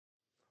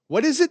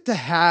What is it to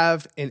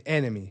have an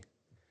enemy?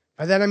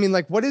 By that I mean,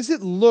 like, what does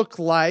it look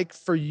like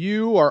for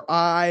you or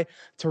I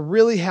to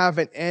really have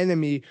an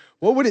enemy?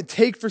 What would it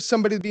take for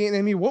somebody to be an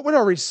enemy? What would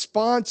our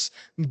response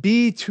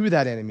be to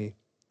that enemy?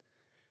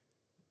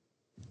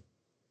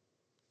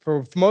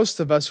 For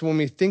most of us, when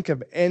we think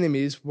of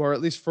enemies, or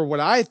at least for what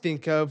I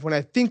think of, when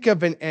I think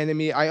of an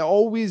enemy, I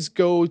always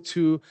go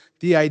to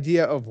the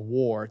idea of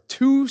war.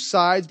 Two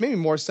sides, maybe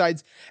more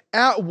sides,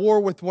 at war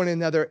with one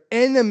another,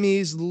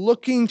 enemies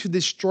looking to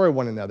destroy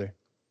one another.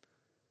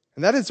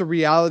 And that is the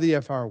reality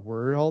of our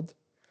world.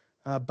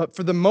 But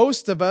for the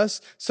most of us,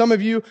 some of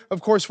you,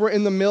 of course, were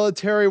in the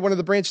military, one of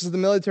the branches of the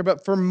military,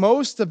 but for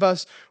most of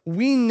us,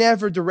 we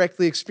never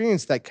directly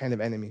experienced that kind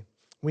of enemy.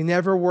 We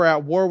never were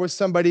at war with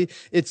somebody.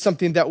 It's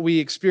something that we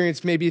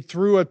experienced maybe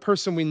through a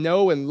person we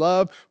know and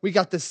love. We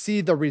got to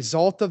see the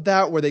result of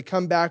that, where they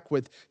come back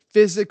with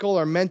physical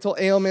or mental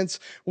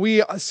ailments.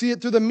 We see it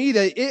through the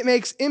media. It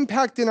makes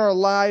impact in our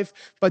life,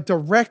 but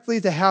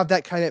directly to have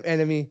that kind of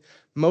enemy,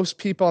 most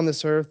people on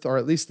this earth, or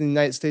at least in the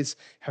United States,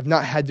 have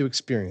not had to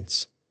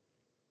experience.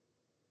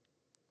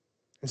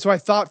 And so I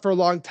thought for a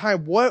long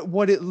time, what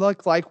would it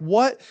look like?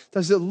 What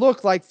does it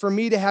look like for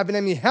me to have an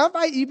enemy? Have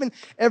I even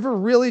ever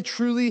really,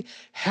 truly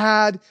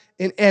had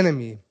an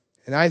enemy?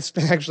 And I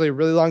spent actually a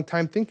really long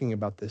time thinking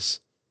about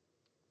this.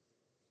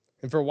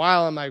 And for a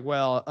while, I'm like,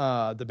 well,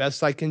 the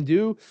best I can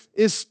do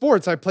is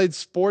sports. I played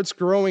sports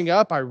growing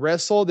up. I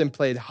wrestled and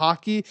played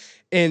hockey.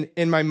 And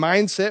in my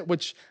mindset,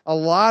 which a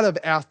lot of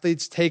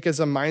athletes take as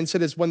a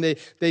mindset, is when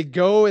they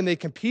go and they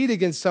compete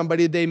against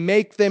somebody, they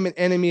make them an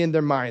enemy in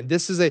their mind.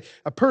 This is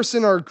a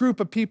person or a group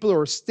of people who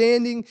are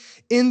standing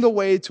in the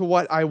way to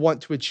what I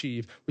want to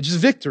achieve, which is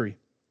victory.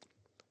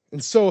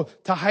 And so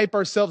to hype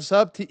ourselves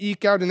up, to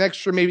eke out an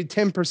extra maybe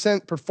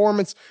 10%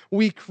 performance,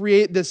 we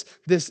create this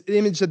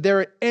image that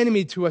they're an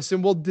enemy to us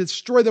and we'll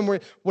destroy them.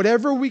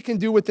 Whatever we can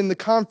do within the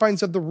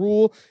confines of the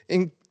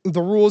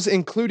rules,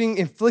 including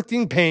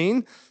inflicting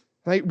pain,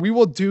 right, we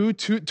will do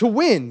to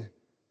win.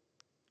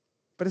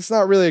 But it's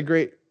not really a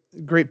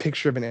great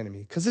picture of an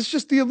enemy, because it's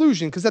just the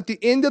illusion. Because at the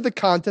end of the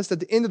contest, at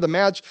the end of the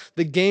match,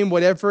 the game,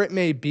 whatever it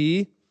may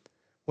be,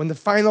 when the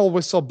final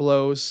whistle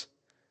blows,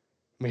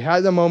 we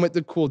had a moment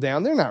to cool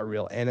down. They're not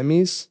real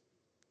enemies.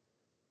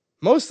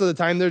 Most of the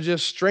time, they're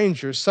just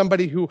strangers,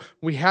 somebody who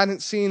we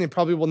hadn't seen and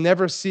probably will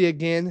never see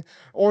again.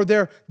 Or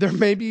they're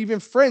maybe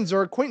even friends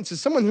or acquaintances,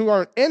 someone who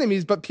aren't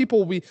enemies, but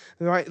people we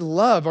might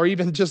love or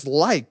even just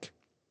like.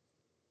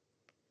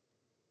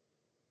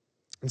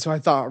 And so I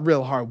thought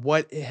real hard,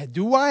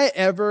 do I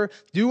have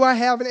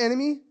an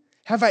enemy?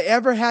 Have I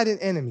ever had an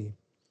enemy?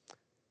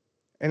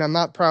 And I'm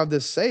not proud to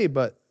say,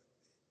 but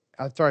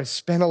after I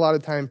spent a lot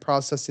of time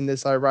processing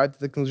this, I arrived at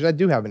the conclusion I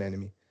do have an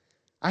enemy.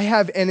 I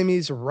have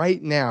enemies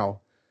right now.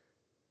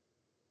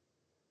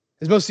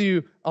 As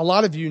a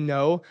lot of you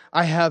know,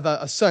 I have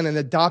a son, an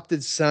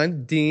adopted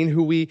son, Dean,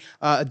 who we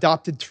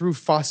adopted through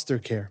foster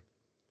care.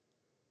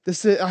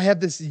 I have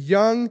this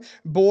young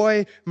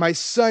boy, my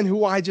son,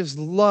 who I just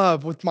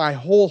love with my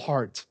whole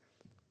heart.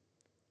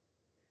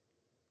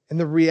 And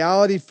the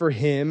reality for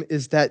him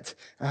is that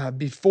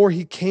before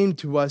he came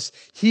to us,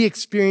 he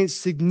experienced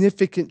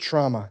significant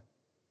trauma.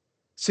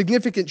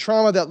 Significant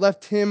trauma that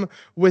left him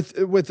with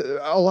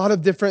a lot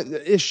of different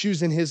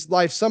issues in his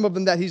life. Some of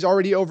them that he's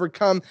already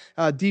overcome,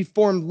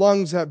 deformed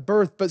lungs at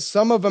birth, but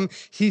some of them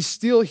he's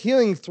still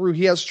healing through.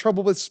 He has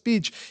trouble with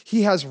speech.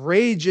 He has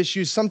rage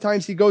issues.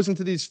 Sometimes he goes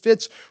into these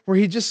fits where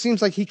he just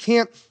seems like he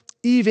can't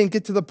even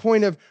get to the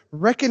point of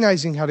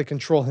recognizing how to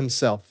control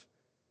himself.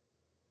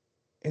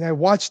 And I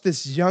watched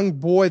this young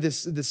boy,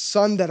 this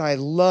son that I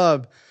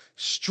love,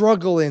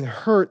 struggle and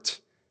hurt.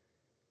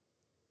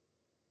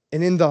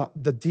 And in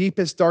the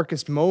deepest,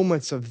 darkest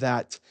moments of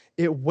that,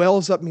 it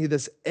wells up me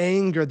this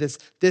anger,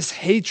 this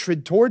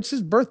hatred towards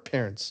his birth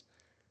parents.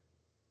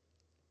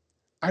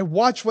 I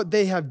watch what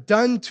they have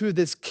done to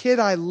this kid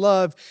I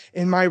love,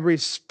 and my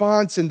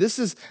response, and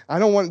I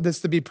don't want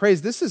this to be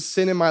praised, this is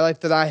sin in my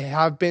life that I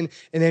have been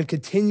and am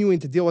continuing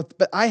to deal with,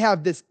 but I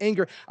have this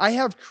anger. I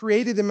have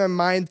created in my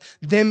mind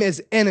them as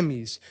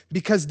enemies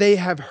because they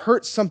have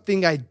hurt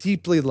something I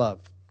deeply love.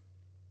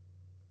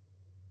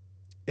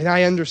 And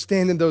I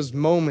understand in those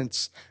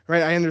moments,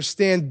 right? I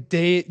understand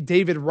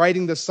David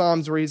writing the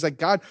Psalms where he's like,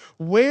 God,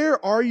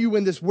 where are you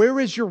in this? Where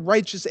is your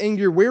righteous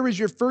anger? Where is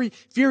your fury,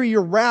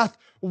 your wrath?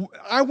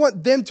 I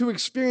want them to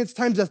experience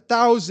times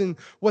 1,000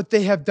 what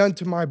they have done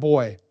to my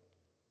boy.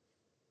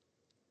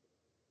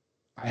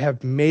 I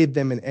have made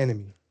them an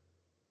enemy.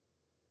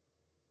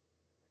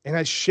 And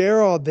I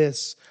share all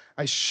this.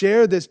 I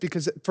share this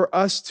because for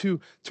us to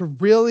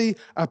really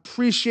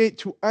appreciate,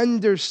 to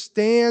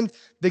understand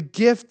the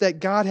gift that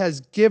God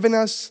has given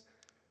us,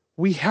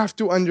 we have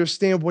to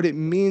understand what it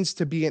means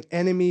to be an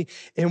enemy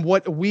and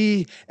what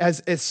we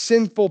as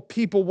sinful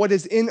people, what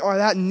is in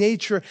that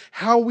nature,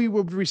 how we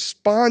would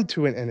respond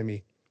to an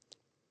enemy.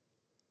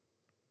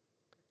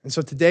 And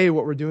so today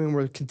what we're doing,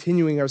 we're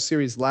continuing our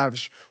series,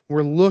 Lavish.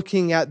 We're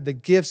looking at the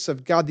gifts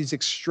of God, these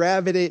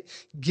extravagant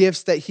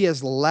gifts that he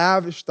has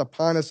lavished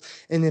upon us.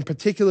 And in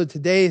particular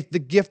today, the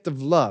gift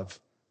of love.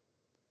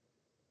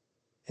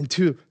 And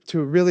to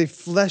really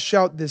flesh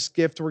out this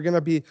gift, we're going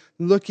to be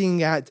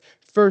looking at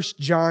 1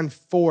 John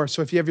 4.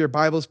 So if you have your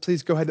Bibles,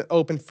 please go ahead and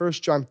open 1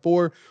 John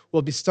 4.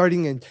 We'll be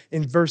starting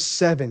in verse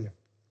 7.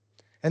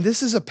 And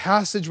this is a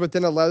passage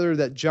within a letter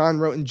that John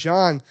wrote. And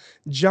John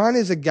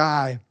is a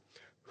guy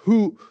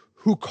who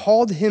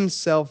called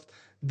himself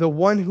the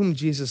one whom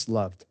Jesus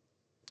loved.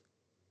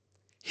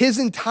 His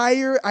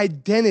entire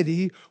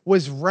identity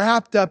was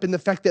wrapped up in the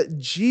fact that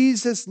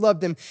Jesus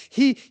loved him.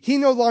 He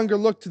no longer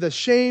looked to the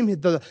shame,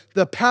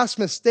 the past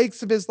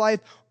mistakes of his life,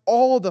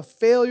 all the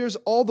failures,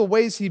 all the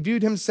ways he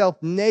viewed himself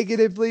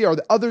negatively or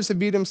the others have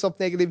viewed himself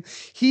negatively.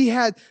 He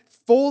had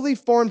fully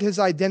formed his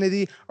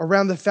identity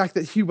around the fact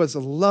that he was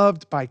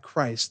loved by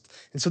Christ.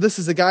 And so this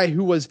is a guy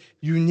who was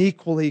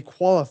uniquely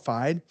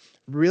qualified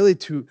really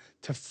to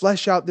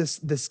flesh out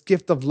this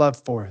gift of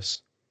love for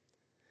us.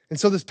 And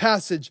so this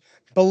passage,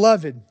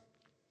 beloved,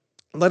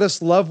 let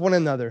us love one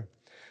another.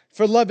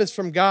 For love is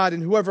from God,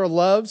 and whoever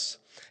loves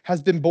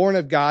has been born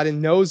of God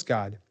and knows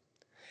God.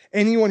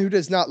 Anyone who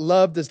does not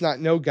love does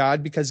not know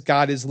God, because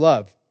God is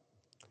love.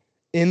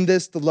 In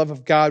this, the love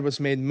of God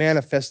was made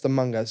manifest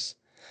among us,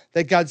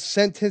 that God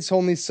sent his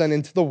only Son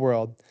into the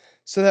world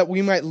so that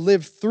we might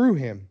live through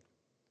him.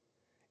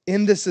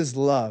 In this is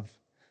love.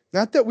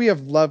 Not that we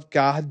have loved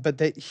God, but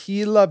that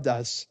he loved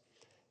us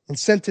and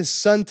sent his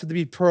Son to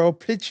be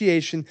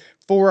propitiation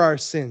for our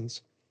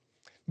sins.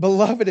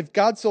 Beloved, if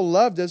God so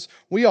loved us,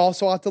 we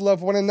also ought to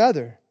love one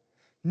another.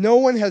 No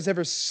one has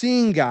ever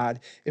seen God.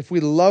 If we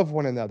love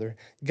one another,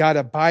 God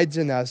abides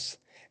in us,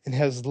 and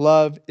his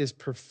love is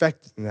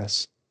perfected in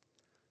us.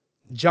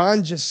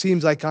 John just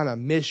seems like on a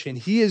mission.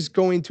 He is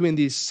going to, in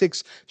these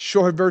 6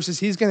 short verses,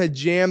 he's going to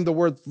jam the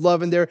word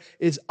love in there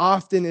as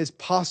often as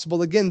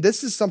possible. Again,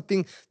 this is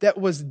something that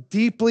was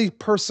deeply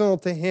personal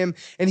to him,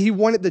 and he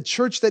wanted the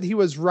church that he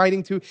was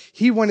writing to,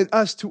 he wanted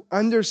us to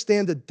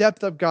understand the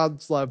depth of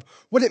God's love,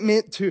 what it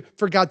meant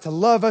for God to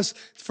love us,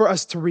 for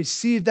us to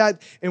receive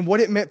that, and what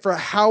it meant for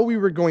how we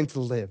were going to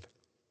live.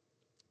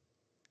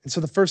 And so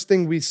the first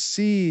thing we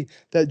see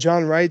that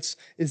John writes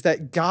is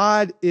that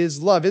God is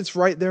love. It's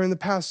right there in the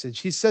passage.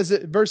 He says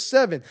it, verse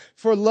 7,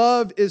 for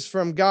love is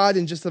from God.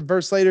 And just a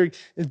verse later,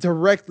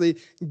 directly,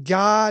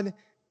 God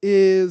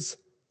is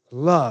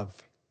love.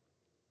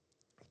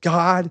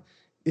 God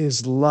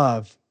is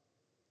love.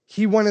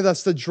 He wanted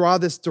us to draw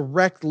this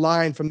direct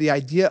line from the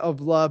idea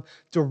of love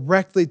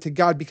directly to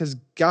God, because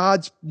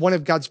one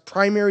of God's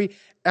primary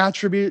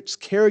attributes,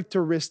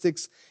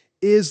 characteristics,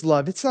 is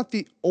love. It's not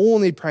the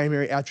only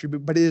primary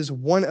attribute, but it is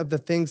one of the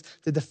things,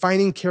 the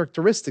defining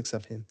characteristics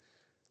of him.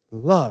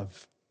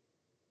 Love.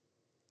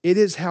 It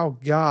is how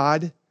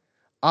God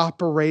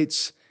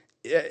operates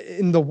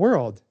in the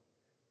world.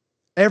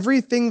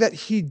 Everything that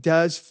he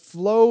does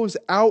flows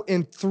out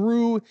and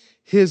through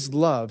his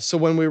love. So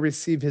when we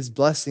receive his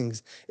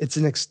blessings, it's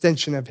an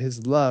extension of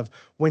his love.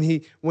 When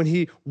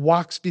he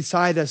walks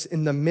beside us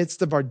in the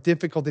midst of our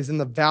difficulties, in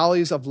the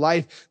valleys of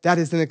life, that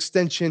is an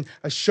extension,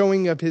 a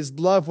showing of his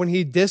love. When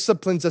he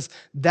disciplines us,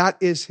 that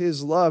is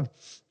his love.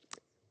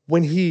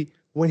 When he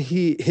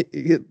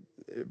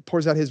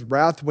pours out his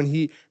wrath, when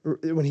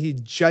he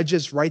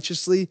judges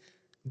righteously,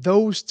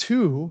 those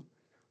two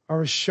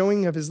are a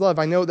showing of his love.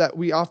 I know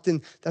that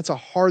that's a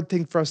hard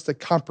thing for us to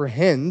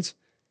comprehend,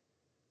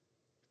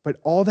 but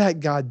all that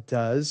God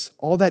does,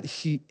 all that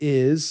he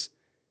is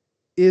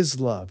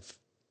love.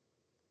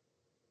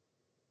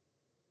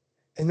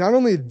 And not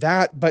only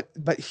that,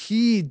 but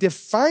he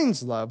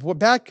defines love. Well,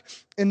 back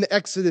in the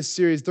Exodus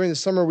series, during the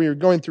summer, we were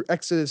going through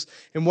Exodus,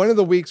 and one of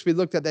the weeks we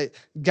looked at that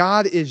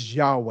God is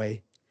Yahweh.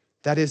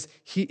 That is,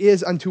 he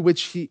is unto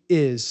which he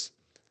is.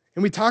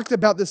 And we talked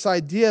about this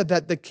idea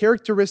that the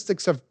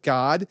characteristics of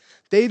God,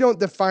 they don't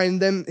define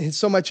them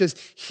so much as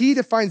he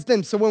defines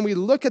them. So when we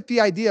look at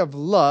the idea of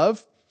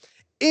love,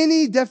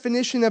 any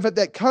definition of it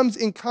that comes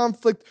in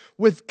conflict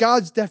with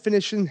God's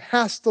definition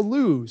has to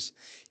lose.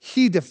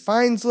 He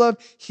defines love,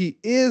 he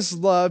is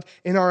love,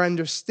 and our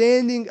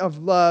understanding of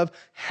love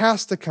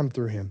has to come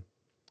through him.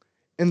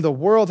 And the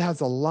world has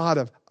a lot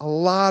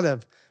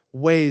of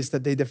ways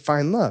that they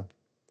define love.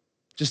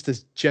 Just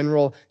this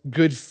general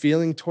good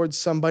feeling towards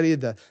somebody,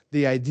 the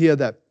idea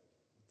that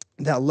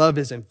love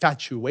is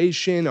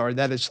infatuation, or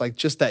that it's like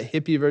just that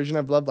hippie version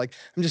of love, like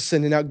I'm just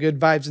sending out good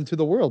vibes into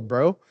the world,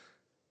 bro.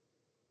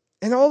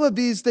 And all of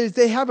these,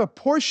 they have a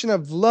portion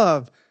of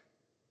love.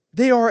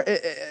 They are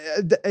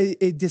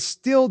a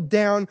distilled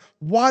down,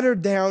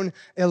 watered down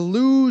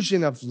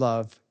illusion of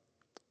love.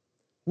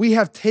 We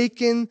have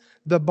taken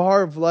the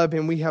bar of love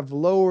and we have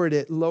lowered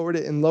it,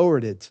 and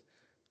lowered it.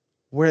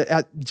 Where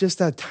at just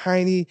that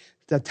tiny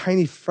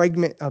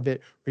fragment of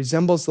it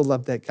resembles the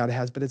love that God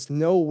has, but it's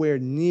nowhere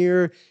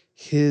near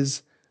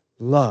his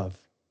love.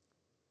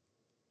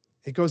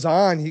 He goes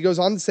on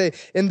to say,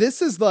 and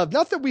this is love,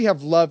 not that we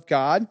have loved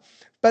God,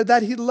 but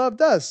that he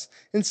loved us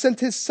and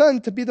sent his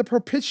Son to be the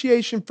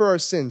propitiation for our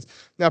sins.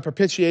 Now,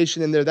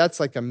 propitiation in there, that's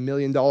like $1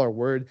 million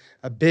word,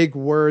 a big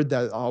word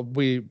that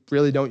we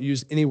really don't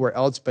use anywhere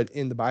else but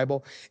in the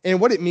Bible.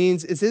 And what it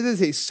means is it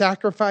is a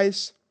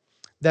sacrifice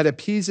that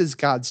appeases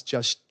God's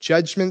just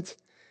judgment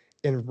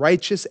in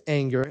righteous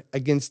anger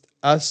against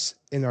us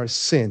in our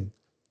sin.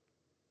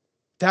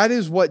 That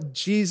is what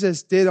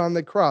Jesus did on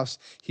the cross.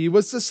 He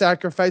was the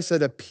sacrifice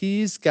that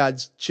appeased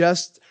God's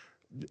just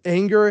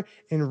anger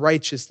and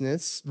righteous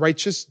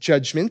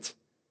judgment,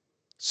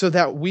 so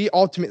that we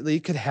ultimately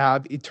could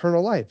have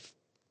eternal life.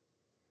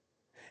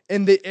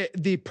 And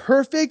the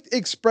perfect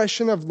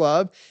expression of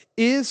love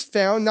is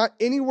found not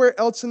anywhere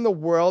else in the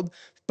world,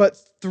 but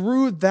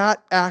through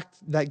that act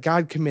that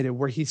God committed,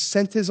 where he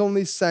sent his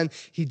only son.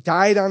 He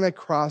died on a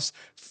cross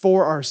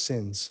for our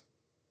sins.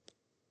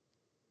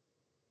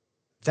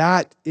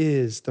 That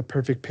is the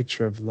perfect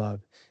picture of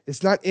love.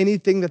 It's not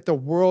anything that the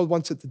world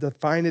wants it to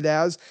define it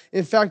as.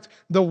 In fact,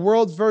 the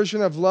world's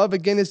version of love,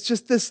 again, is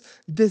just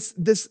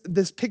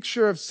this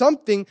picture of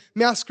something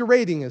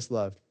masquerading as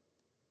love.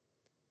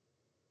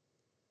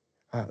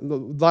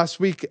 Last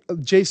week,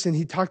 Jason,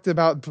 he talked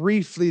about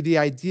briefly the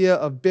idea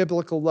of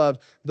biblical love.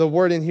 The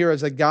word in here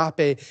is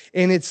agape,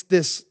 and it's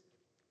this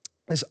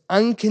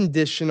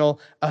unconditional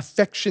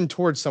affection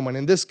towards someone.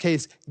 In this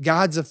case,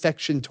 God's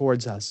affection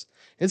towards us.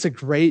 It's a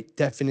great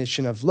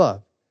definition of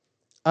love.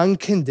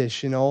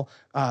 Unconditional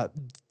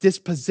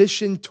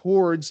disposition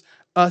towards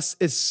us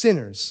as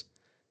sinners.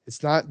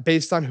 It's not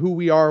based on who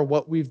we are or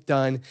what we've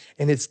done,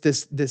 and it's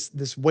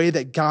this way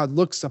that God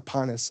looks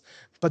upon us.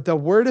 But the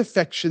word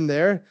affection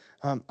there,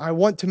 I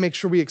want to make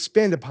sure we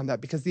expand upon that,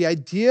 because the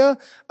idea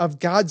of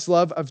God's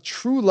love, of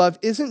true love,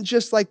 isn't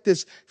just like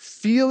this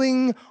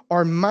feeling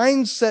or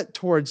mindset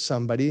towards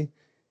somebody.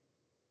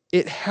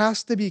 It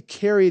has to be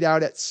carried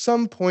out at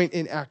some point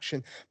in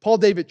action. Paul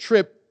David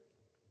Tripp,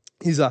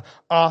 he's an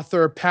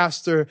author,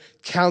 pastor,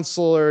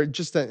 counselor,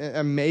 just an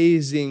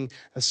amazing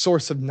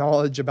source of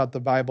knowledge about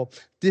the Bible,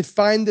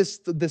 defined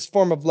this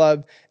form of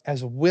love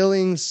as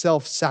willing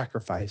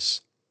self-sacrifice.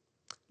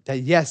 That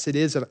yes, it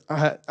is an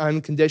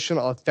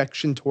unconditional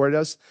affection toward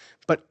us,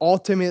 but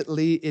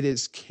ultimately it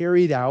is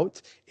carried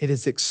out, it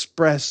is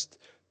expressed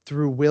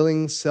through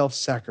willing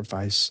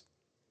self-sacrifice.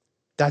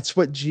 That's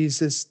what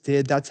Jesus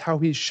did. That's how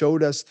he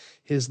showed us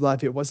his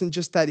love. It wasn't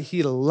just that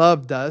he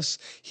loved us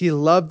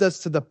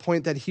to the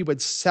point that he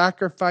would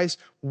sacrifice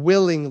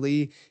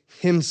willingly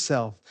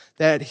himself,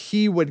 that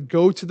he would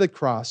go to the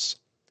cross,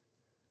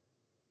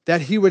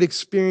 that he would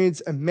experience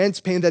immense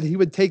pain, that he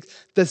would take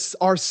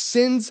our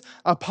sins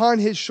upon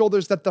his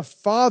shoulders, that the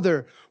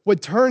Father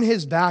would turn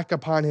his back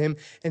upon him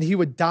and he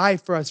would die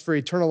for us for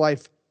eternal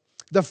life.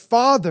 The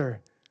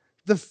Father,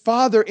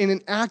 in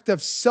an act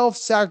of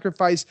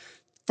self-sacrifice,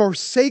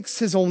 forsakes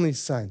his only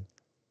son.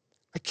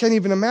 I can't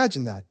even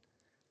imagine that.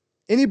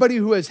 Anybody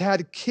who has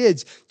had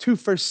kids, to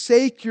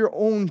forsake your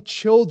own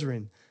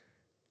children,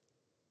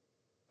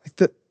 like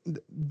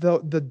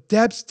the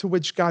depths to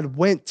which God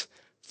went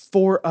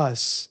for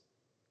us.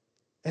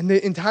 And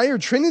the entire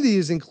Trinity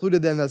is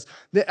included in us.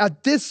 That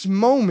at this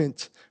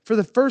moment, for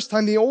the first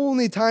time, the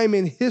only time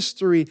in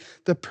history,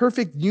 the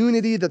perfect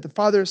unity that the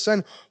Father,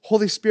 Son,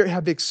 Holy Spirit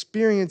have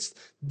experienced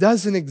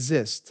doesn't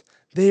exist.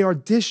 They are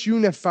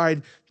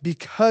disunified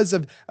because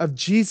of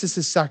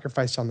Jesus'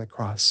 sacrifice on the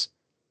cross.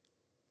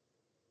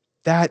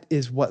 That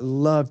is what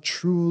love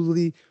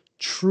truly,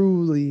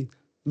 truly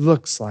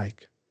looks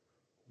like.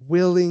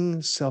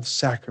 Willing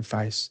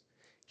self-sacrifice.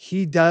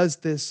 He does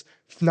this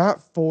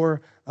not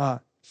for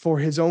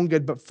his own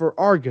good, but for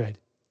our good.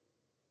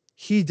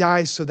 He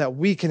dies so that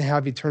we can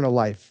have eternal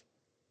life.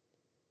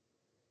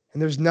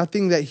 And there's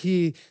nothing that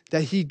he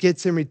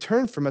gets in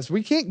return from us.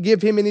 We can't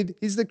give him any.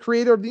 He's the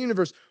creator of the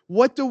universe.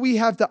 What do we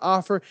have to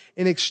offer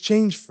in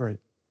exchange for it?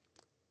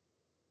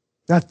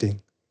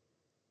 Nothing.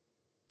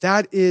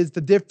 That is the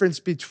difference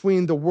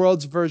between the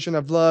world's version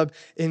of love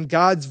and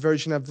God's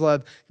version of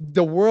love.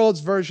 The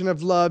world's version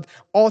of love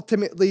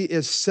ultimately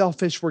is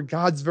selfish, where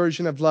God's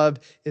version of love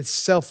is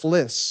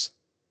selfless.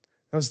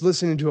 I was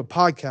listening to a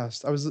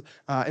podcast.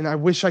 And I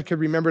wish I could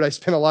remember it. I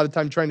spent a lot of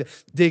time trying to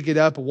dig it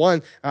up.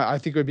 One, I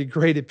think it would be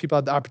great if people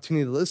had the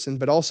opportunity to listen.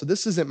 But also,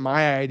 this isn't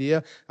my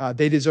idea.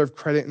 They deserve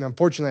credit, and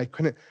unfortunately,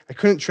 I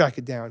couldn't track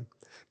it down.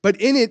 But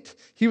in it,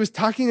 he was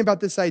talking about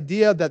this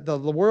idea that the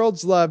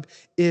world's love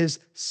is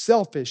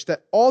selfish.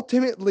 That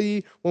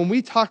ultimately, when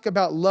we talk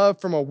about love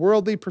from a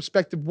worldly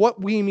perspective,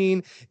 what we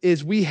mean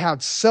is we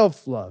have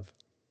self-love.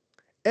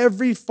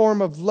 Every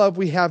form of love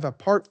we have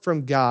apart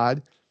from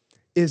God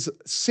is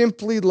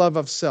simply love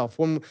of self.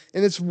 And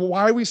it's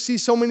why we see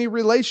so many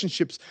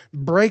relationships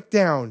break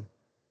down.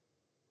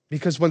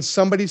 Because when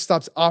somebody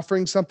stops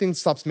offering something,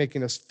 stops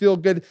making us feel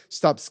good,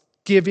 stops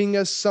giving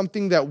us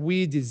something that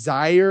we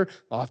desire,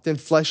 often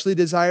fleshly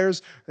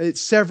desires, it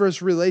severs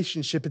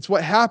relationship. It's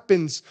what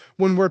happens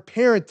when we're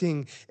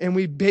parenting and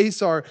we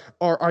base our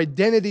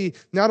identity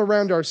not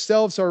around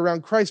ourselves or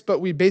around Christ, but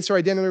we base our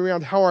identity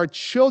around how our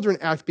children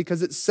act,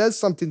 because it says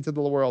something to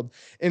the world.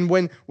 And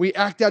when we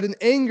act out in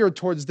anger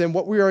towards them,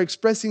 what we are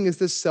expressing is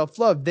this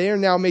self-love. They are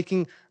now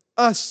making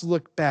us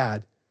look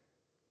bad.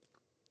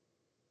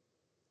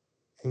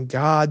 And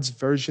God's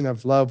version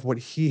of love, what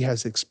he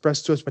has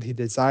expressed to us, what he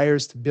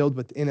desires to build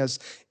within us,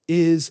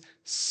 is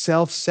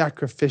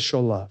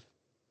self-sacrificial love.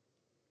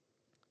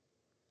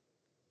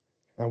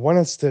 I want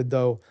us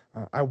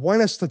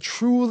to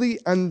truly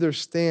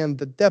understand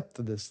the depth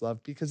of this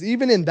love, because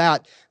even in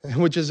that,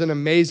 which is an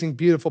amazing,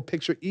 beautiful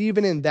picture,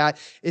 even in that,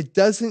 it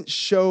doesn't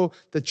show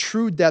the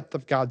true depth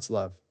of God's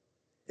love.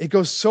 It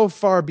goes so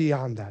far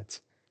beyond that.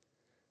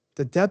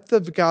 The depth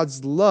of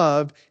God's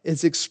love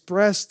is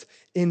expressed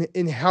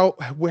in how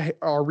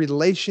our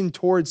relation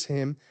towards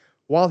him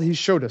while he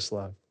showed us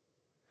love.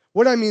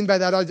 What I mean by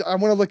that, I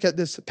want to look at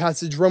this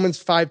passage,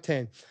 Romans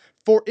 5:10.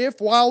 For if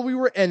while we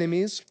were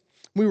enemies,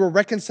 we were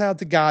reconciled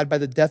to God by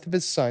the death of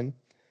his son,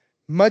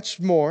 much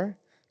more,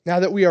 now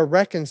that we are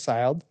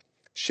reconciled,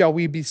 shall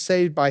we be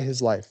saved by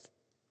his life.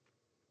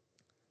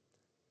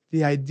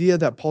 The idea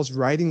that Paul's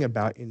writing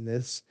about in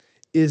this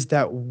is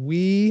that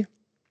we,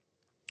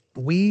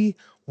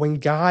 when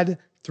God,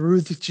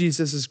 through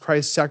Jesus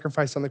Christ's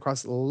sacrifice on the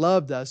cross,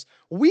 loved us,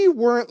 we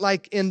weren't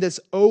like in this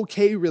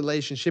okay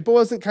relationship. It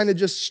wasn't kind of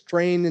just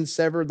strained and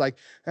severed, like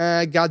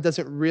God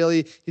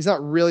he's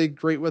not really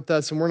great with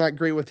us and we're not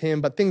great with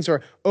him, but things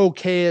are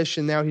okay-ish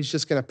and now he's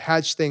just going to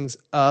patch things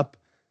up.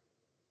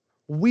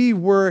 We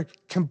were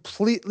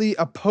completely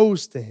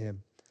opposed to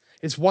him.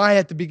 It's why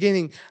at the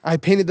beginning I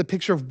painted the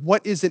picture of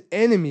what is an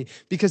enemy.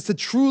 Because to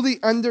truly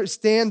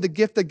understand the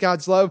gift of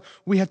God's love,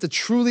 we have to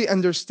truly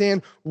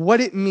understand what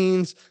it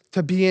means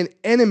to be an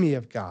enemy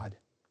of God.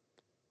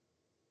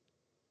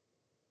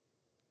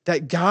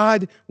 That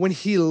God, when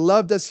he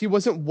loved us, he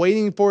wasn't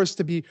waiting for us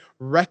to be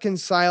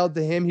reconciled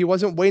to him. He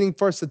wasn't waiting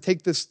for us to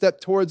take this step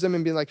towards him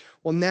and be like,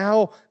 well,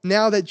 now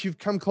that you've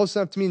come close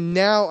enough to me,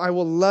 now I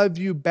will love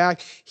you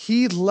back.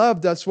 He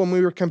loved us when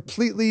we were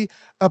completely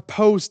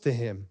opposed to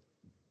him.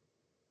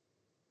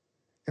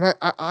 And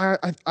I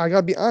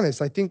gotta be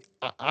honest, I think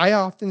I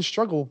often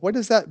struggle. What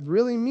does that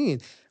really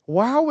mean?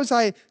 How was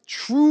I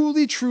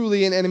truly,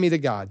 truly an enemy to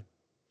God?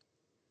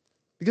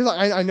 Because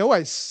I know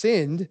I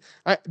sinned,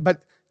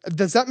 but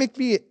does that make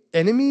me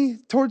enemy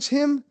towards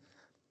him?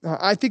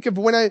 I think of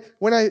when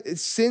I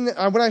sin,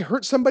 when I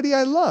hurt somebody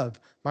I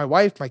love, my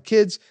wife, my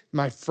kids,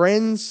 my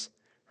friends,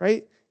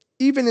 right?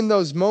 Even in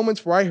those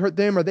moments where I hurt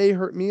them or they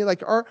hurt me,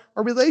 like our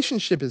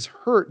relationship is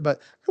hurt,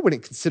 but I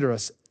wouldn't consider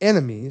us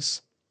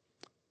enemies.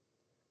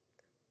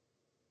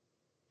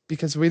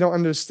 Because we don't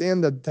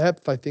understand the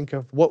depth, I think,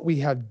 of what we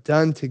have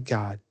done to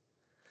God.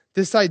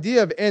 This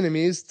idea of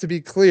enemies, to be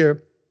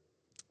clear,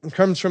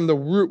 comes from the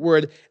root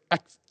word,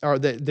 or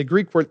the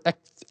Greek word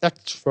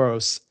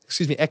ekthros.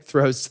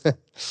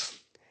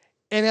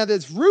 And at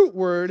its root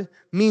word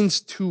means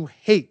to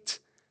hate.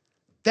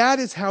 That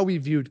is how we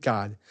viewed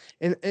God.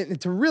 And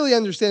to really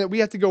understand it, we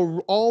have to go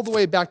all the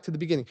way back to the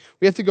beginning.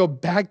 We have to go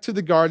back to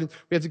the garden.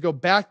 We have to go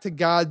back to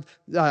God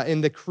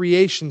in the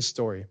creation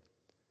story.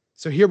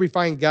 So here we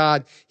find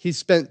God. He's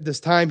spent this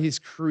time. He's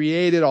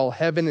created all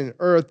heaven and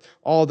earth,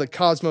 all the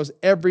cosmos,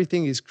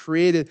 everything. He's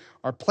created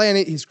our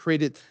planet. He's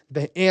created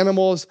the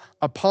animals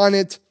upon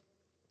it.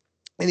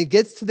 And he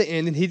gets to the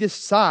end and he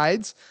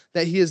decides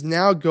that he is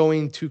now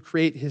going to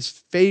create his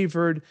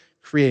favored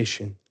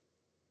creation.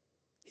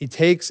 He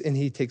takes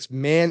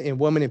man and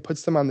woman and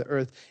puts them on the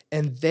earth,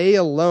 and they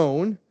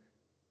alone,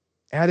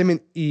 Adam and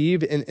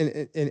Eve and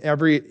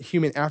every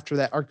human after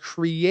that, are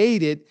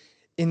created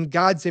in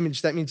God's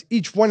image. That means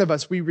each one of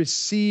us, we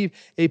receive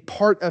a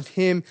part of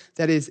him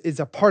that is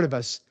a part of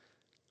us.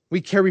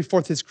 We carry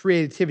forth his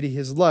creativity,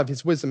 his love,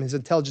 his wisdom, his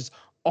intelligence,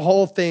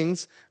 all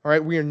things. All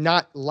right, we are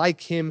not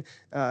like him,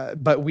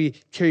 but we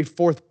carry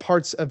forth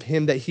parts of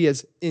him that he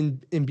has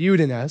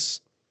imbued in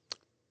us.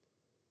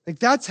 Like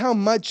that's how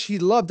much he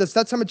loved us.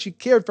 That's how much he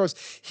cared for us.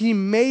 He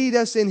made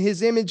us in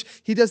his image.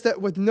 He does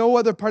that with no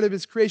other part of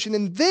his creation.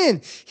 And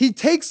then he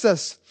takes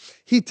us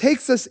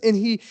and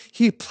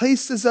he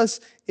places us,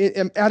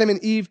 Adam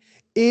and Eve,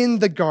 in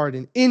the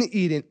garden, in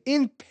Eden,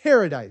 in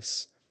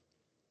paradise.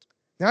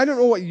 Now, I don't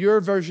know what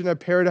your version of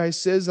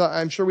paradise is.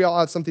 I'm sure we all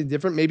have something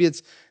different. Maybe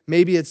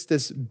it's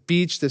this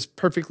beach, this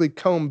perfectly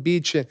combed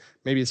beach, and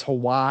maybe it's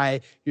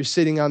Hawaii. You're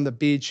sitting on the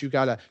beach. You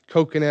got a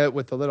coconut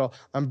with a little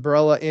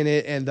umbrella in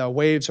it, and the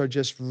waves are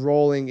just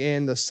rolling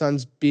in. The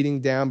sun's beating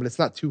down, but it's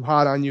not too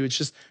hot on you. It's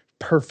just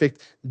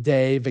perfect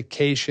day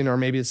vacation. Or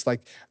maybe it's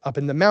like up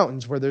in the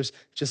mountains where there's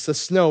just the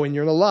snow and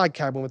you're in a log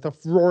cabin with a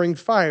roaring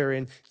fire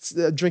and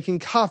drinking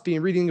coffee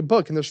and reading a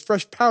book and there's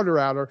fresh powder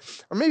out. Or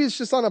maybe it's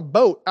just on a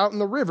boat out in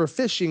the river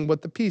fishing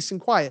with the peace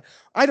and quiet.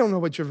 I don't know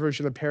what your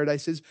version of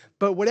paradise is,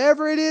 but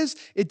whatever it is,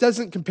 it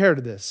doesn't compare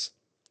to this.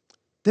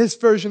 This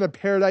version of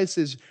paradise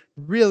is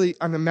really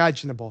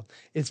unimaginable.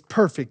 It's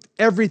perfect.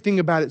 Everything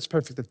about it is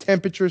perfect. The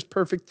temperature is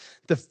perfect.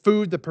 The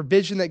food, the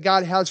provision that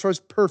God has for us,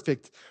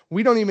 perfect.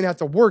 We don't even have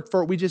to work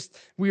for it.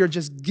 We are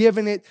just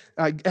given it.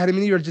 Adam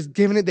and Eve are just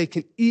given it. They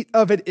can eat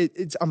of it.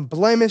 It's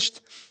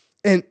unblemished.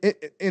 And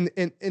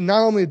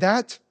not only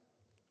that,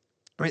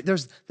 right?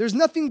 There's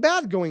nothing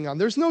bad going on.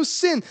 There's no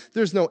sin.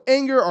 There's no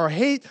anger or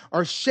hate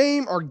or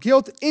shame or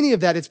guilt. Any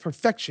of that. It's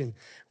perfection.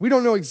 We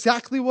don't know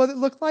exactly what it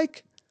looked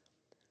like.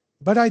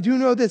 But I do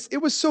know this. It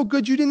was so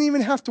good you didn't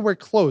even have to wear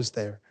clothes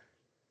there.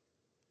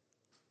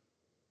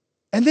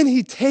 And then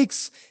he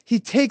takes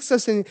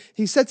us and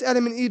he sets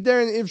Adam and Eve there,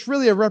 and it's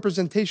really a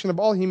representation of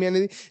all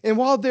humanity. And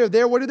while they're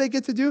there, what do they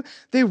get to do?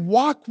 They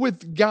walk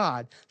with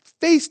God,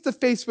 face to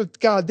face with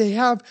God. They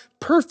have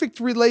perfect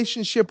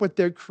relationship with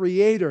their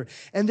Creator,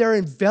 and they're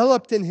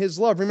enveloped in His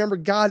love. Remember,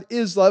 God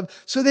is love,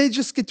 so they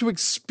just get to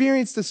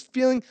experience this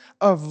feeling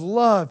of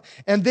love.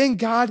 And then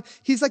God,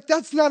 He's like,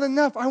 that's not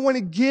enough. I want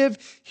to give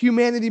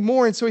humanity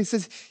more. And so He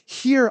says,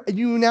 here,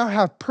 you now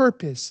have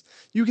purpose.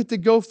 You get to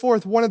go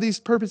forth. One of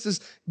these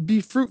purposes, be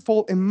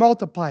fruitful and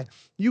multiply.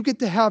 You get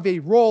to have a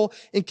role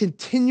in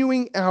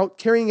carrying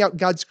out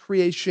God's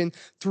creation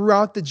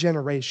throughout the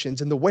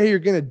generations. And the way you're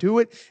going to do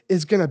it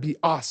is going to be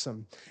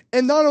awesome.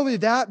 And not only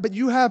that, but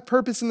you have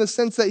purpose in the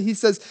sense that he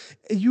says,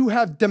 you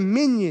have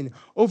dominion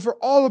over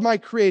all of my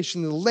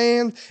creation, the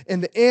land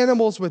and the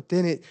animals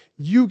within it.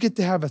 You get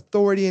to have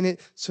authority in it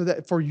so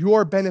that for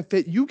your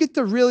benefit, you get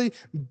to really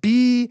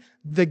be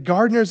the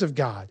gardeners of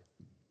God.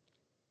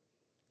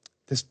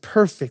 This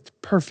perfect,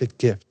 perfect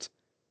gift.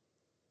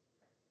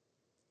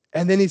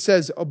 And then he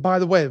says, oh, by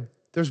the way,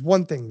 there's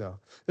one thing though.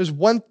 There's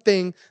one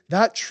thing,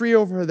 that tree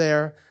over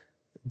there,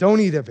 don't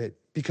eat of it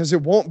because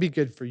it won't be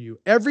good for you.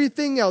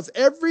 Everything else,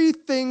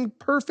 everything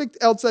perfect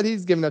else that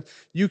he's given us,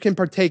 you can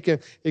partake in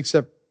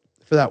except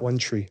for that one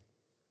tree.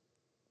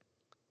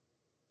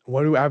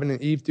 What do Adam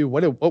and Eve do?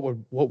 What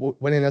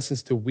in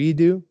essence do we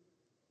do?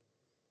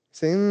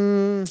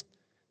 Saying,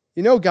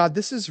 God,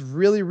 this is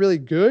really, really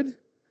good,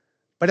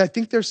 but I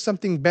think there's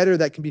something better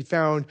that can be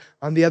found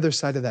on the other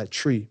side of that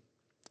tree.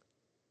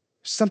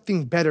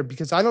 Something better,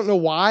 because I don't know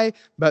why,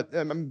 but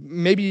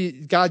maybe,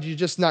 God, you're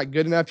just not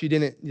good enough. You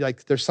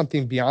didn't, there's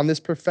something beyond this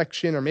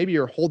perfection, or maybe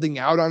you're holding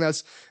out on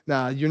us.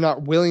 You're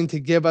not willing to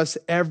give us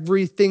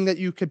everything that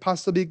you could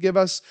possibly give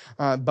us.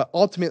 But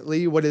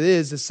ultimately, what it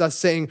is us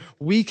saying,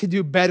 we could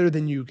do better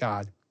than you,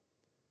 God.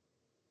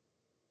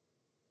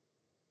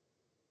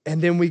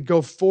 And then we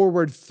go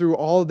forward through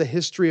all the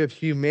history of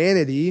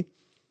humanity,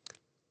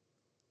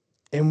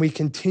 and we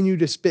continue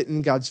to spit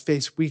in God's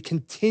face. We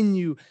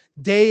continue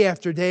day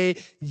after day,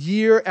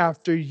 year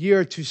after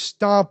year, to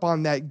stomp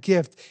on that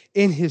gift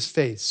in his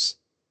face.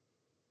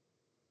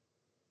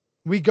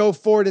 We go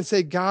forward and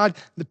say, God,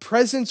 the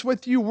presence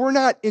with you, we're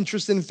not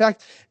interested. In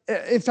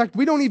fact,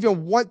 we don't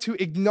even want to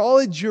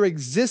acknowledge your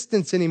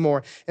existence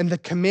anymore. And the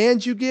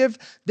commands you give,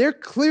 they're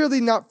clearly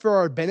not for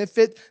our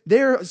benefit.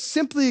 They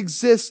simply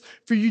exist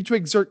for you to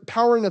exert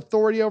power and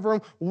authority over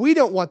them. We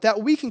don't want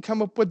that. We can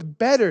come up with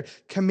better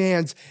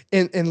commands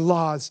and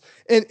laws.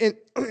 And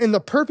the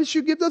purpose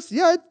you give us,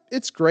 yeah,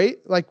 it's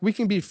great. Like, we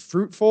can be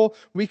fruitful.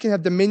 We can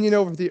have dominion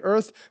over the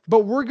earth.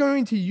 But we're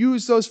going to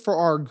use those for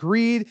our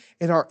greed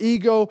and our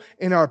ego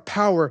and our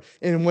power.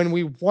 And when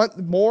we want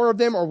more of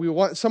them, or we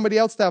want somebody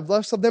else to have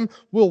less of them,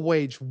 we'll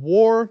wage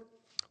war.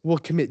 We'll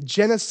commit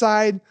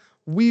genocide.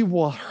 We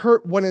will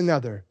hurt one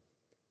another.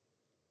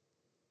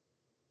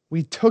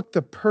 We took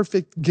the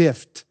perfect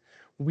gift.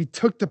 We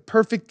took the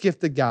perfect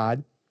gift of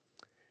God,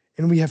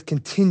 and we have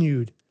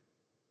continued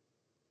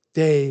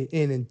day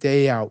in and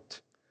day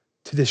out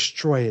to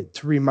destroy it,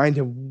 to remind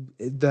him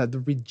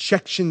the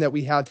rejection that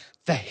we have,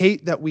 the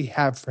hate that we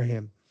have for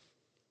him.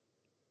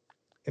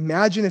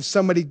 Imagine if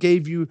somebody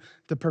gave you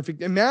the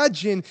perfect,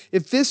 imagine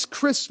if this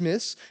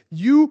Christmas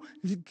you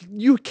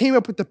came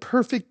up with the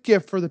perfect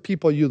gift for the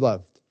people you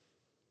loved.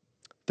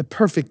 The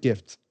perfect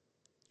gift.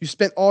 You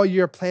spent all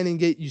year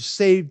planning it, you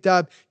saved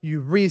up,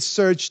 you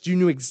researched, you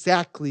knew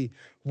exactly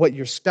what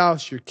your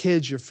spouse, your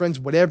kids, your friends,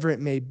 whatever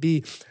it may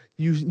be,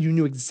 you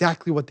knew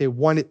exactly what they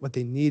wanted, what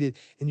they needed,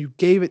 and you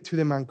gave it to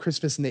them on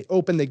Christmas, and they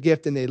opened the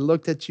gift and they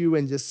looked at you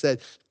and just said,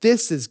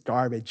 this is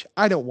garbage.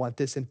 I don't want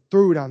this, and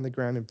threw it on the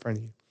ground in front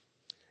of you.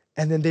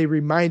 And then they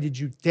reminded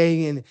you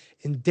day in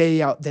and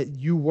day out that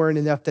you weren't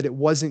enough, that it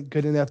wasn't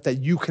good enough,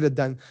 that you could have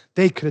done,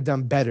 they could have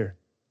done better.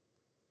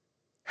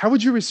 How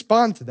would you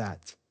respond to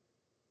that?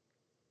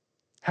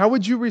 How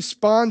would you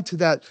respond to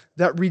that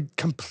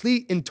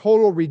complete and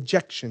total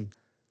rejection?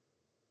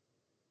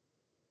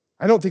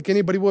 I don't think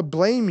anybody would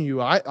blame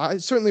you. I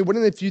certainly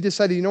wouldn't if you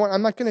decided, you know what,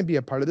 I'm not going to be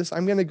a part of this.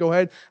 I'm going to go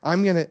ahead.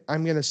 I'm going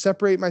to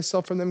separate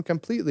myself from them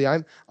completely.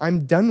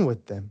 I'm done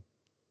with them.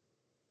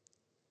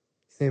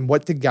 And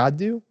what did God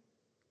do?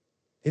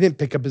 He didn't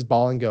pick up his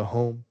ball and go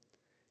home.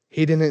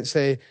 He didn't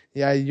say,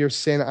 yeah, your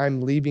sin,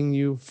 I'm leaving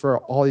you for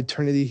all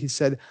eternity. He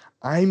said,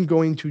 I'm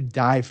going to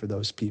die for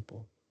those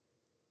people.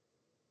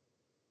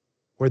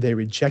 Where they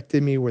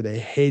rejected me, where they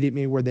hated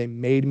me, where they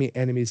made me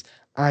enemies,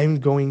 I'm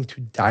going to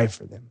die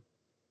for them.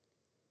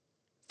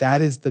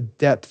 That is the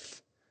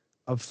depth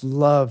of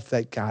love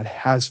that God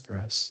has for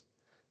us.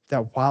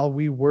 That while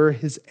we were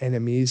his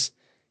enemies,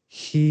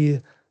 he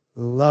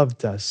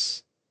loved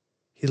us.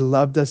 He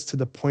loved us to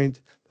the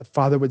point the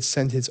Father would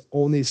send his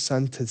only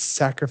Son to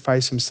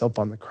sacrifice himself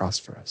on the cross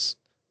for us.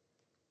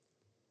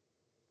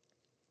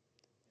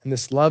 And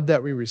this love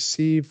that we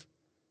receive,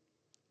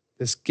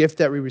 this gift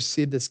that we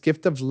receive, this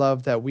gift of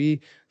love that we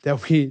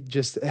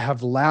just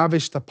have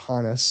lavished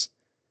upon us,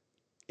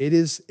 it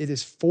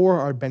is for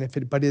our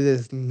benefit, but it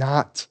is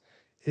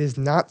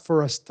not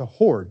for us to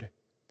hoard.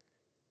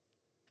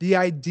 The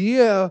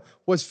idea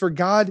was for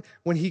God,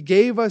 when he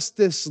gave us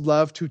this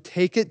love, to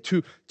take it,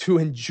 to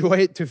enjoy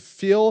it, to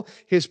feel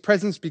his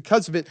presence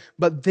because of it,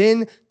 but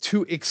then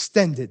to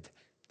extend it.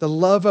 The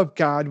love of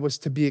God was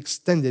to be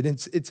extended.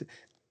 It's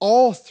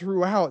all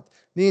throughout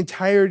the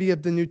entirety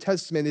of the New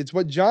Testament. It's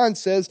what John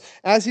says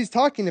as he's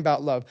talking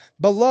about love.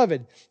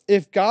 Beloved,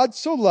 if God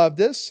so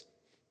loved us,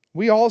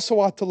 we also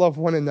ought to love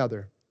one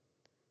another.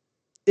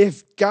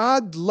 If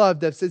God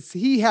loved us, if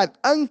he had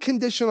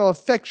unconditional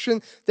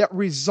affection that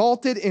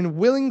resulted in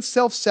willing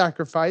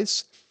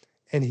self-sacrifice,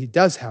 and he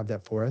does have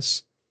that for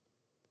us,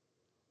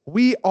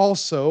 we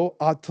also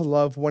ought to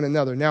love one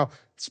another. Now,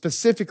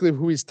 specifically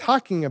who he's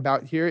talking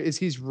about here is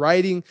he's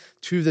writing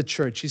to the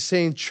church. He's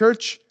saying,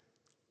 church,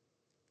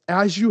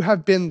 as you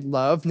have been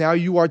loved, now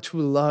you are to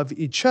love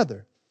each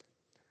other.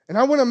 And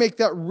I want to make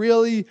that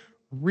really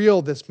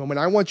real this moment.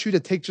 I want you to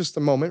take just a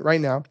moment right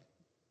now,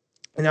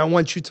 and I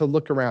want you to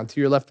look around to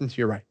your left and to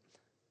your right.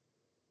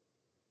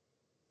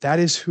 That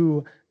is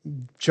who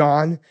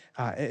John,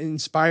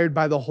 inspired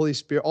by the Holy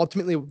Spirit,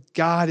 ultimately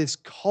God is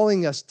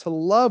calling us to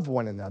love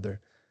one another,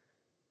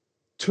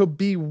 to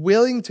be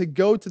willing to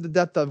go to the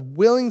depth of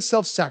willing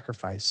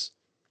self-sacrifice.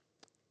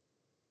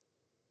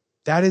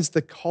 That is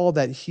the call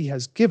that he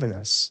has given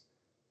us.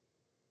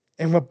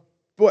 And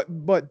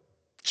what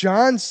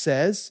John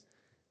says,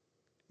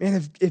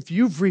 man, if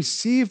you've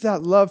received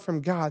that love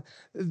from God,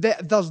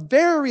 the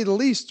very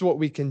least what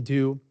we can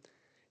do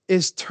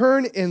is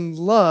turn in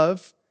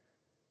love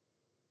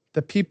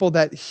the people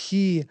that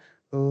he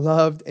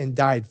loved and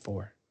died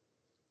for.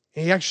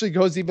 And he actually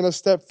goes even a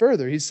step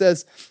further. He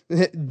says,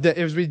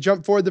 as we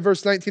jump forward to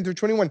verse 19 through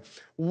 21,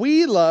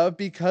 we love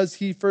because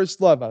he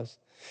first loved us.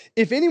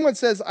 If anyone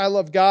says, I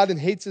love God and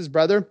hates his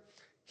brother,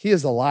 he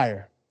is a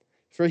liar.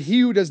 For he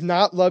who does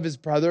not love his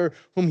brother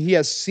whom he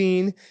has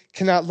seen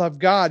cannot love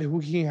God who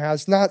he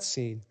has not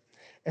seen.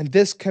 And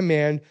this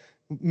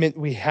commandment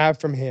we have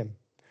from him: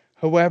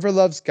 whoever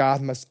loves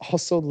God must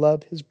also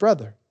love his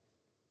brother.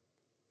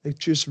 It's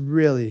just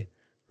really,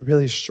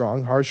 really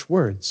strong, harsh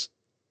words.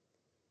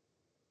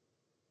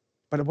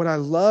 But what I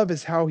love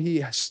is how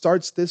he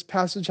starts this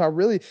passage, how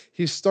really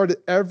he started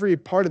every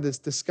part of this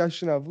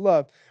discussion of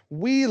love.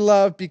 We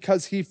love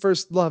because he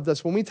first loved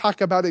us. When we talk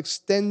about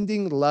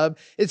extending love,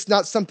 it's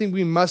not something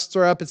we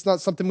muster up. It's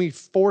not something we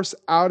force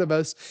out of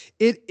us.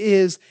 It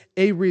is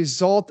a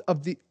result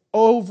of the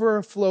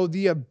overflow,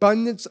 the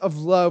abundance of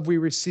love we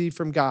receive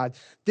from God.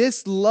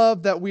 This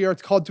love that we are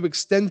called to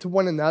extend to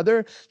one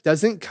another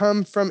doesn't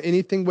come from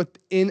anything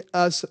within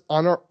us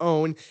on our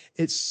own.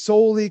 It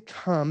solely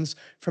comes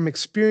from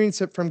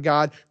experience it from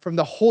God, from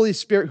the Holy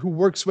Spirit who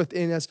works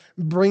within us,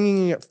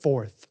 bringing it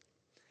forth.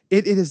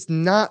 It is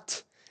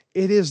not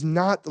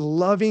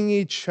loving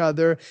each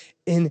other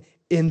in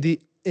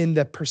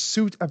the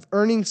pursuit of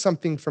earning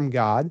something from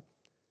God.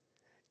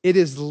 It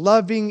is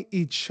loving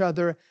each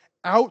other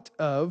out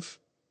of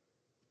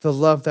the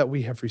love that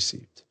we have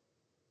received.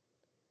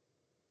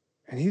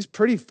 And he's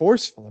pretty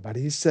forceful about it.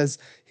 He says,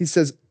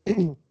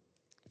 if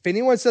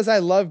anyone says, I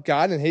love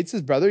God and hates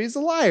his brother, he's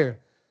a liar.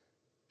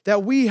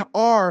 That we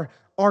are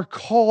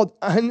called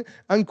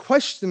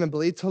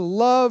unquestionably to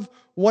love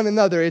one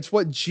another. It's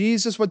what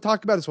Jesus would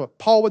talk about. It's what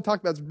Paul would talk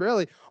about. It's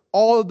really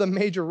all of the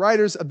major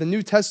writers of the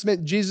New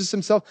Testament, Jesus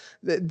himself,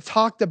 that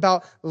talked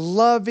about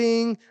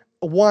loving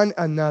one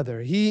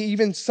another. He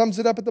even sums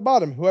it up at the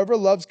bottom. Whoever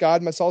loves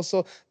God must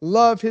also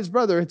love his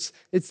brother.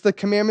 It's the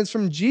commandments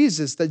from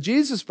Jesus that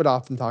Jesus would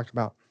often talk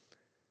about.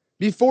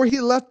 Before he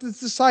left his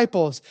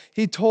disciples,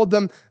 he told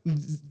them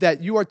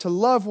that you are to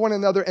love one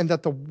another and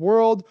that the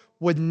world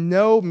would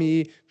know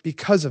me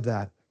because of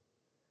that.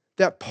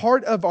 That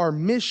part of our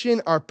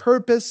mission, our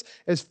purpose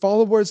as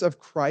followers of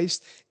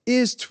Christ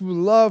is to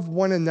love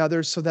one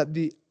another so that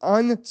the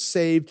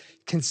unsaved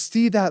can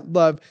see that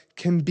love,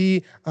 can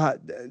be,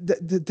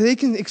 they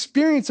can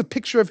experience a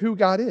picture of who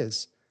God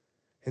is.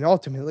 And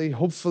ultimately,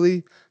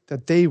 hopefully,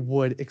 that they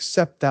would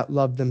accept that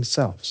love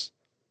themselves.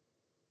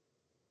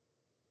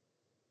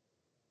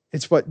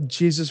 It's what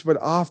Jesus would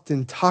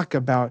often talk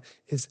about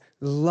is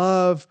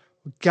love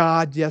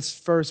God, yes,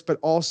 first, but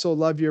also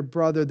love your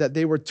brother, that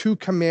they were two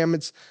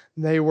commandments.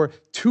 They were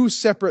two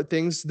separate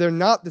things. They're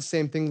not the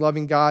same thing,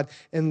 loving God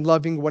and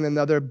loving one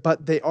another,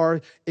 but they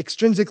are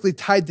extrinsically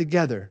tied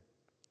together.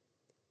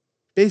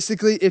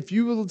 Basically, if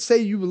you say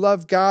you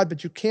love God,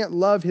 but you can't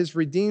love his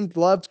redeemed,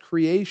 loved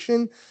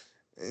creation,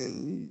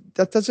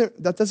 that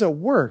doesn't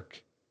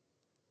work.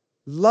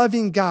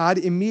 Loving God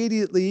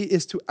immediately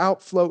is to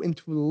outflow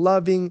into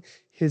loving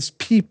his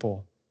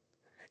people.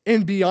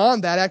 And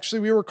beyond that, actually,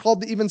 we were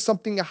called to even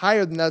something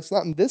higher than that. It's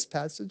not in this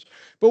passage.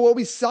 But what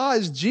we saw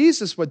as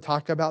Jesus would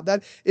talk about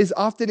that is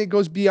often it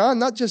goes beyond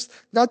not just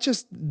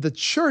the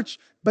church,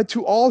 but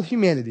to all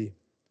humanity.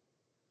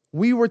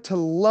 We were to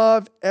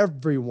love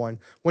everyone.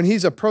 When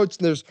he's approached,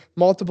 and there's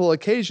multiple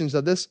occasions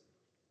of this,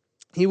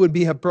 he would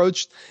be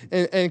approached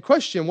and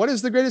questioned, what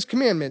is the greatest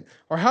commandment?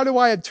 Or how do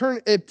I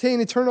obtain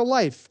eternal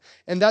life?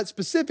 And that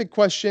specific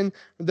question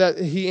that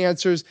he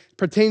answers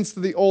pertains to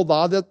the old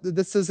law. That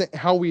this isn't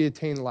how we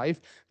attain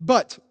life.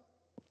 But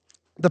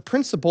the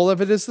principle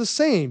of it is the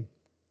same.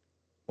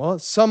 Well,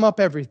 sum up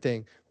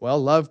everything. Well,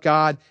 love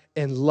God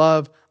and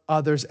love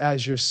others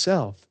as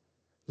yourself.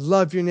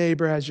 Love your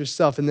neighbor as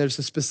yourself. And there's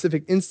a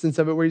specific instance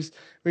of it where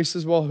he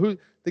says, the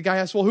guy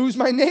asks, well, who's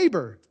my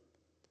neighbor?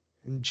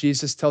 And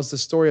Jesus tells the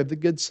story of the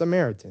Good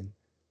Samaritan.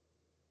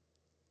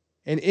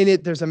 And in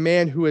it, there's a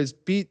man who is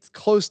beat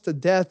close to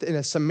death, and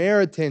a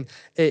Samaritan,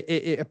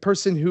 a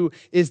person who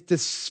is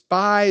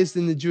despised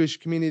in the Jewish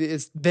community,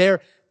 is their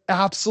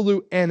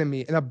absolute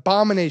enemy, an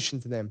abomination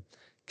to them,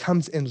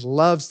 comes and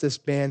loves this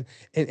man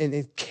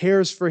and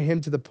cares for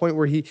him to the point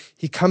where he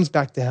comes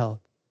back to health.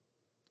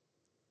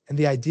 And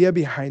the idea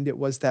behind it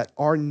was that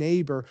our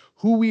neighbor,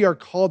 who we are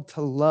called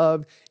to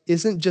love,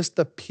 isn't just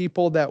the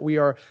people that we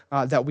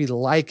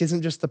like,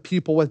 isn't just the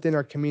people within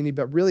our community,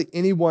 but really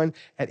anyone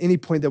at any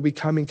point that we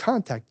come in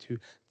contact to.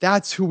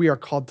 That's who we are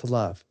called to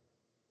love.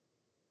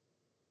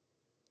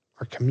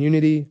 Our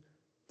community,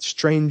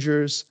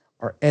 strangers,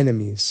 our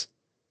enemies.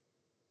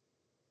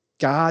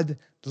 God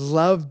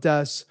loved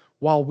us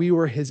while we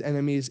were his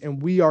enemies,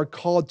 and we are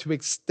called to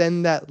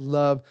extend that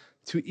love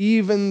to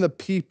even the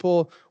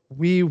people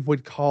we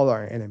would call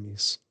our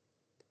enemies.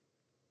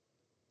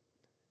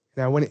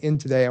 And I want to end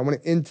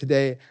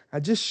today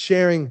just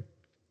sharing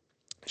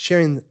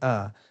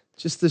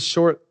just this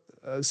short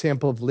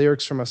sample of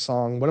lyrics from a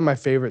song, one of my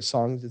favorite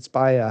songs. It's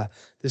by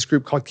this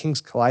group called King's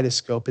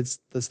Kaleidoscope.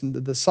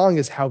 The song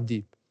is How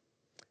Deep.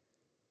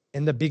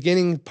 And the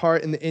beginning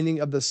part and the ending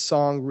of the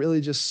song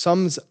really just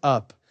sums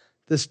up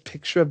this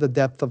picture of the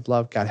depth of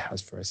love God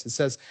has for us. It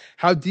says,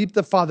 how deep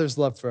the Father's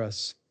love for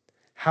us,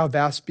 how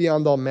vast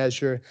beyond all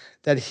measure,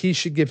 that he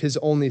should give his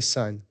only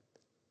son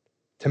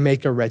to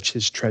make a wretch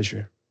his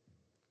treasure.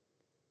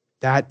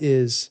 That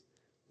is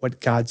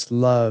what God's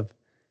love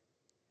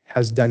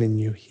has done in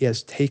you. He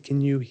has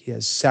taken you. He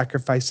has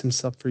sacrificed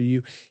himself for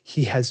you.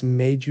 He has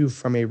made you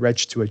from a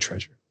wretch to a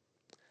treasure.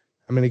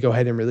 I'm going to go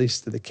ahead and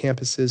release to the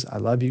campuses. I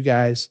love you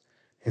guys,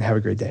 and have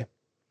a great day.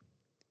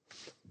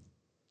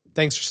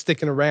 Thanks for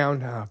sticking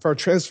around for our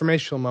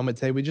transformational moment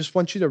today. We just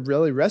want you to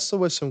really wrestle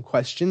with some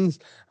questions,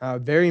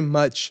 very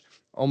much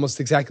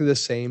almost exactly the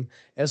same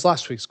as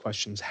last week's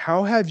questions.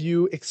 How have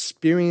you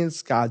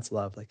experienced God's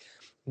love? Like,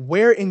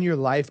 where in your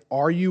life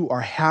are you or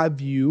have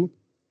you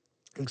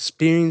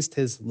experienced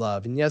his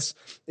love? And yes,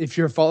 if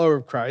you're a follower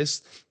of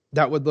Christ,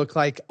 that would look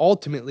like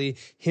ultimately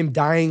him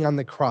dying on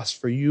the cross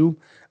for you.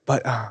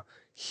 But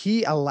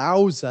he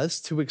allows us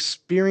to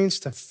experience,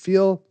 to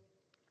feel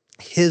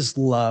his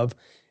love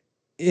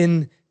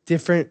in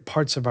different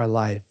parts of our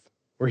life,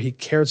 where he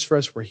cares for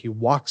us, where he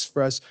walks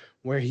for us,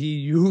 where he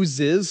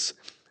uses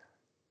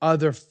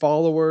other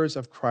followers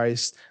of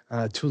Christ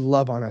to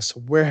love on us.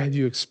 So where have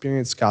you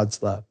experienced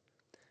God's love?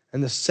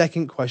 And the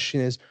second question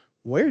is,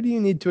 where do you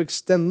need to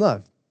extend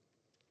love?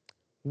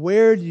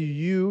 Where do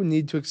you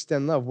need to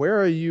extend love? Where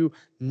are you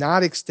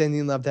not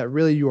extending love that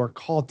really you are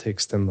called to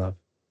extend love?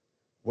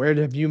 Where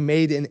have you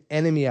made an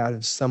enemy out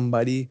of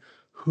somebody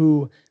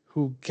who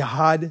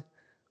God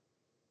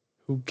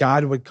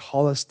would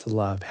call us to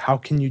love? How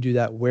can you do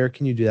that? Where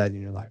can you do that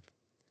in your life?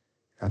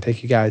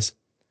 Thank you guys.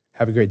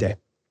 Have a great day.